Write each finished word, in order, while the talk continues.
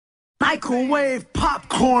Microwave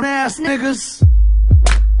popcorn ass niggas.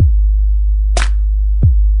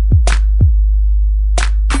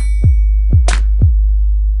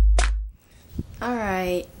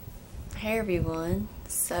 Alright, hey everyone.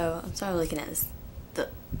 So, I'm sorry looking at the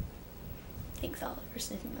thanks all for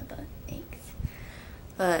sniffing my butt. Thanks.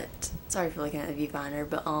 But, sorry for looking at the viewfinder,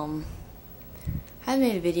 but I haven't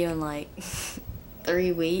made a video in like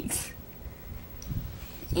 3 weeks.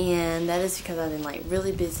 And that is because I've been like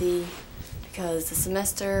really busy because the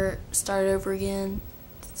semester started over again.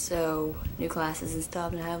 So, new classes and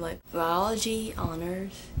stuff, and I have like biology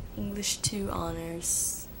honors, English 2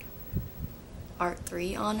 honors, Art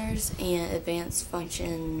 3 honors, and advanced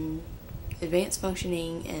functioning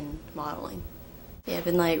and modeling. Yeah, I've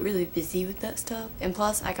been like really busy with that stuff. And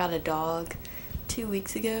plus I got a dog 2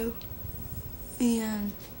 weeks ago.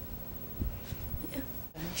 And yeah.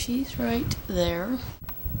 She's right there.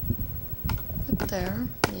 Up there.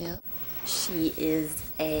 Yeah. She is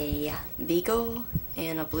a beagle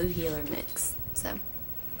and a blue heeler mix. So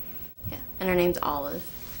yeah. And her name's Olive.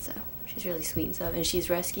 So she's really sweet and stuff. And she's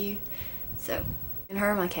rescued. So, and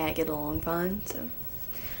her and my cat get along fine, so.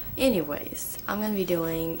 Anyways, I'm going to be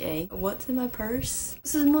doing a what's in my purse.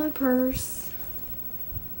 This is my purse.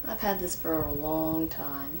 I've had this for a long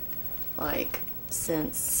time. Like,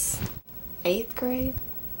 since 8th grade?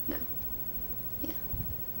 No. Yeah.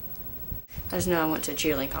 I just know I went to a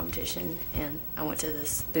cheerleading competition, and I went to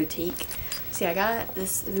this boutique. See, I got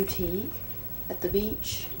this boutique at the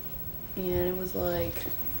beach, and it was like,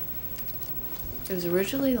 it was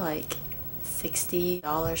originally like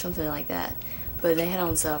 $60, something like that, but they had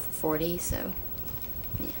on sale for $40, so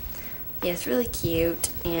yeah. Yeah, it's really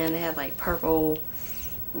cute, and they have like purple,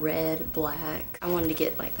 red, black. I wanted to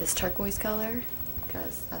get like this turquoise color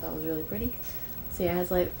because I thought it was really pretty. So yeah, it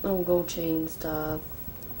has like little gold chain stuff.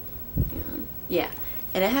 Yeah,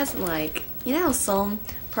 and it has like, you know how some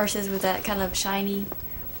purses with that kind of shiny,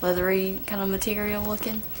 leathery kind of material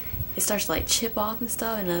looking, it starts to like chip off and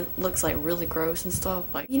stuff, and it looks like really gross and stuff.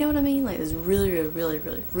 Like, you know what I mean? Like this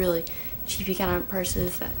really cheapy kind of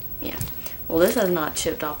purses that, yeah. Well, this has not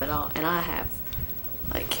chipped off at all, and I have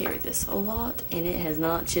like carried this a lot, and it has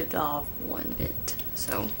not chipped off one bit.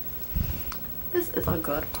 So this is a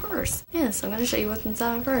good purse. Yeah, so I'm gonna show you what's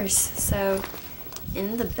inside my purse. So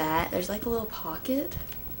in the back, there's like a little pocket,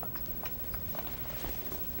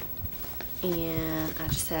 and I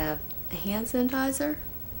just have a hand sanitizer.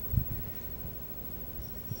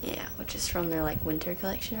 Yeah, which is from their like winter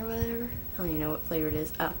collection or whatever. I don't even know what flavor it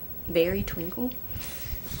is. Oh, Berry Twinkle.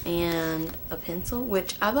 And a pencil,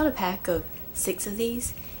 which I bought a pack of 6 of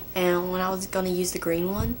these, and when I was gonna use the green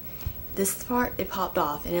one, this part, it popped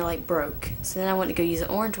off and it like broke. So then I went to go use the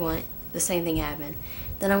orange one, the same thing happened.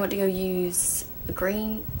 Then I went to go use the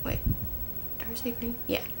green, wait, did I say green?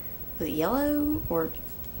 Yeah. Was it yellow or,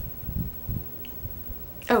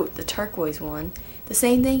 oh, the turquoise one. The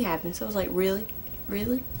same thing happened, so I was like, really?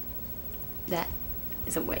 Really? That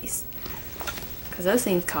is a waste. Because those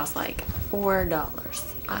things cost like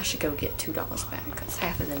 $4. I should go get $2 back because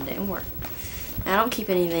half of them didn't work. And I don't keep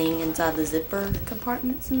anything inside the zipper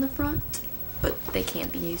compartments in the front, but they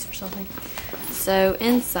can't be used for something. So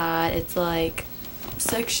inside it's like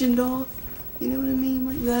sectioned off, you know what I mean,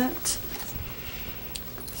 like that.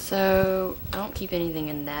 So I don't keep anything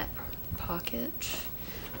in that pocket,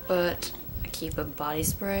 but I keep a body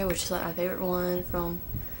spray, which is like my favorite one from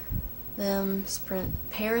them,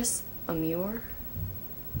 Paris Amur.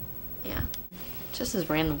 Yeah, just this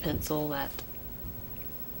random pencil that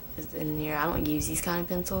is in here. I don't use these kind of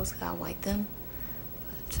pencils because I like them,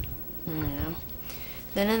 but I don't know.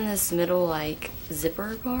 Then in this middle like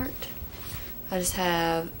zipper part, I just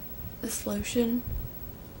have this lotion.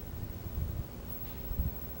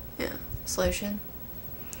 Yeah, this lotion.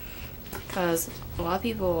 Because a lot of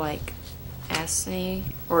people like ask me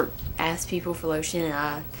or ask people for lotion, and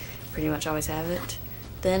I pretty much always have it.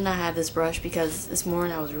 Then I have this brush because this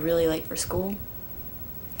morning I was really late for school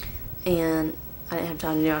and I didn't have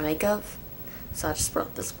time to do my makeup, so I just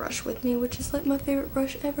brought this brush with me, which is like my favorite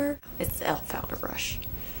brush ever. It's the e.l.f. powder brush.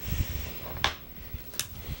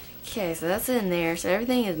 Okay, so that's in there. So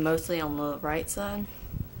everything is mostly on the right side.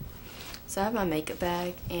 So I have my makeup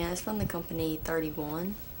bag, and it's from the company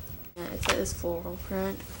 31. And it's like this floral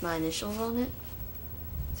print with my initials on it.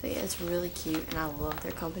 So yeah, it's really cute, and I love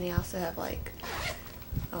their company. I also have like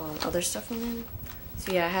other stuff from them.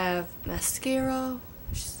 So yeah, I have mascara,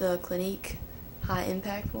 which is the Clinique High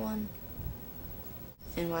Impact one.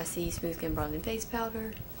 NYC Smooth Skin Bronzing Face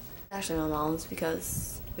Powder. It's actually my mom's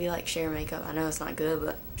because we like share makeup. I know it's not good,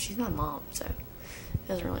 but she's my mom, so it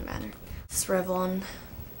doesn't really matter. This Revlon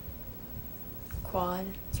quad.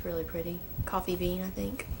 It's really pretty. Coffee bean, I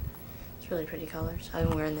think. It's really pretty colors. I've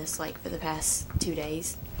been wearing this like for the past 2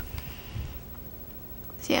 days.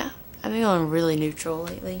 So yeah, I've been going really neutral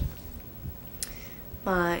lately.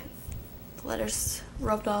 My letters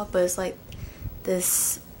rubbed off, but it's like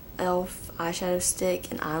this e.l.f. eyeshadow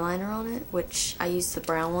stick and eyeliner on it, which I used the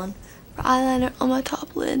brown one for eyeliner on my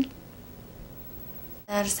top lid.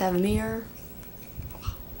 And I just have a mirror,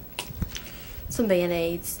 some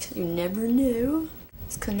band-aids, 'cause you never know.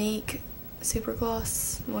 It's Clinique Super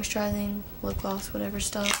Gloss, moisturizing, lip gloss, whatever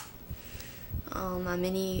stuff. My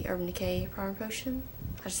mini Urban Decay primer potion.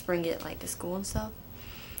 I just bring it like to school and stuff.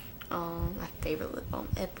 My favorite lip balm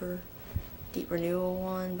ever, Deep Renewal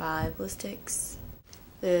one by Blistics.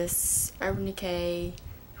 This Urban Decay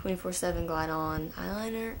 24/7 Glide On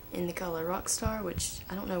eyeliner in the color Rockstar, which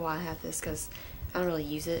I don't know why I have this because I don't really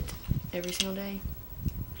use it every single day.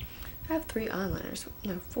 I have 3 eyeliners,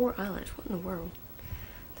 no, 4 eyeliners, what in the world?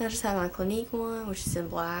 Then I just have my Clinique one, which is in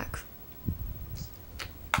black.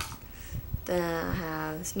 Then I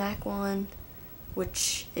have this MAC one,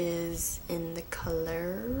 which is in the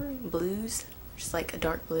color Blues, which is like a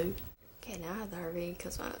dark blue. Okay, now I have the Harvey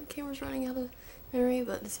because my camera's running out of memory,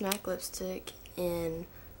 but this MAC lipstick in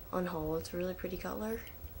On Hold. It's a really pretty color.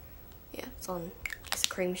 Yeah, it's a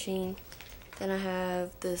cream sheen. Then I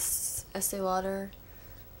have this Estee Lauder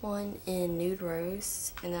one in Nude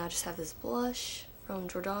Rose, and then I just have this blush from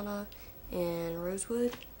Jordana in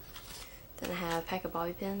Rosewood. Then I have a pack of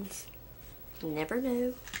bobby pins. Never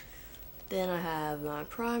know. Then I have my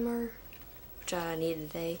primer, which I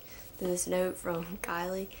needed today. Then this note from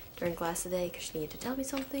Kylie during class today because she needed to tell me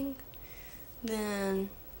something.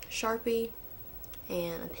 Then Sharpie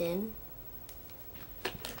and a pen.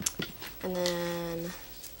 And then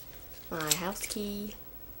my house key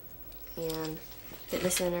and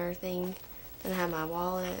fitness center thing. Then I have my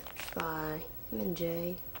wallet by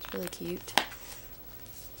M&J. It's really cute.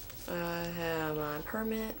 I have my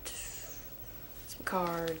permit, some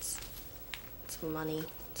cards, some money,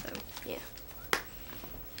 so yeah.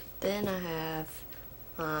 Then I have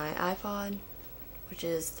my iPod, which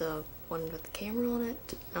is the one with the camera on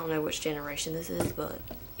it. I don't know which generation this is, but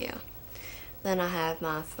yeah. Then I have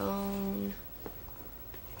my phone,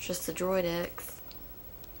 just the Droid X,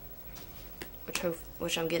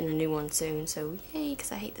 which I'm getting a new one soon, so yay,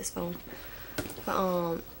 because I hate this phone.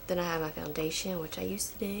 But then I have my foundation, which I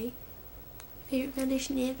used today. Favorite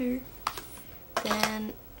foundation ever.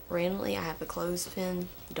 Then randomly I have a clothespin.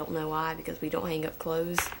 Don't know why, because we don't hang up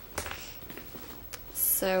clothes.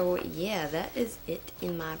 So yeah, that is it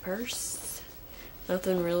in my purse.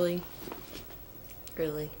 Nothing really,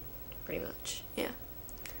 pretty much, yeah.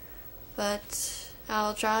 But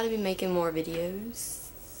I'll try to be making more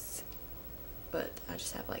videos, but I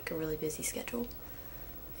just have like a really busy schedule.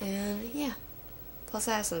 And yeah, plus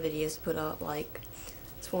I have some videos to put up, like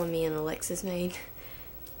this one me and Alexis made,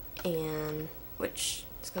 and which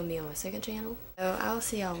is gonna be on my second channel. So I'll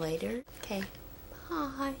see y'all later. Okay,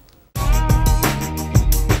 bye.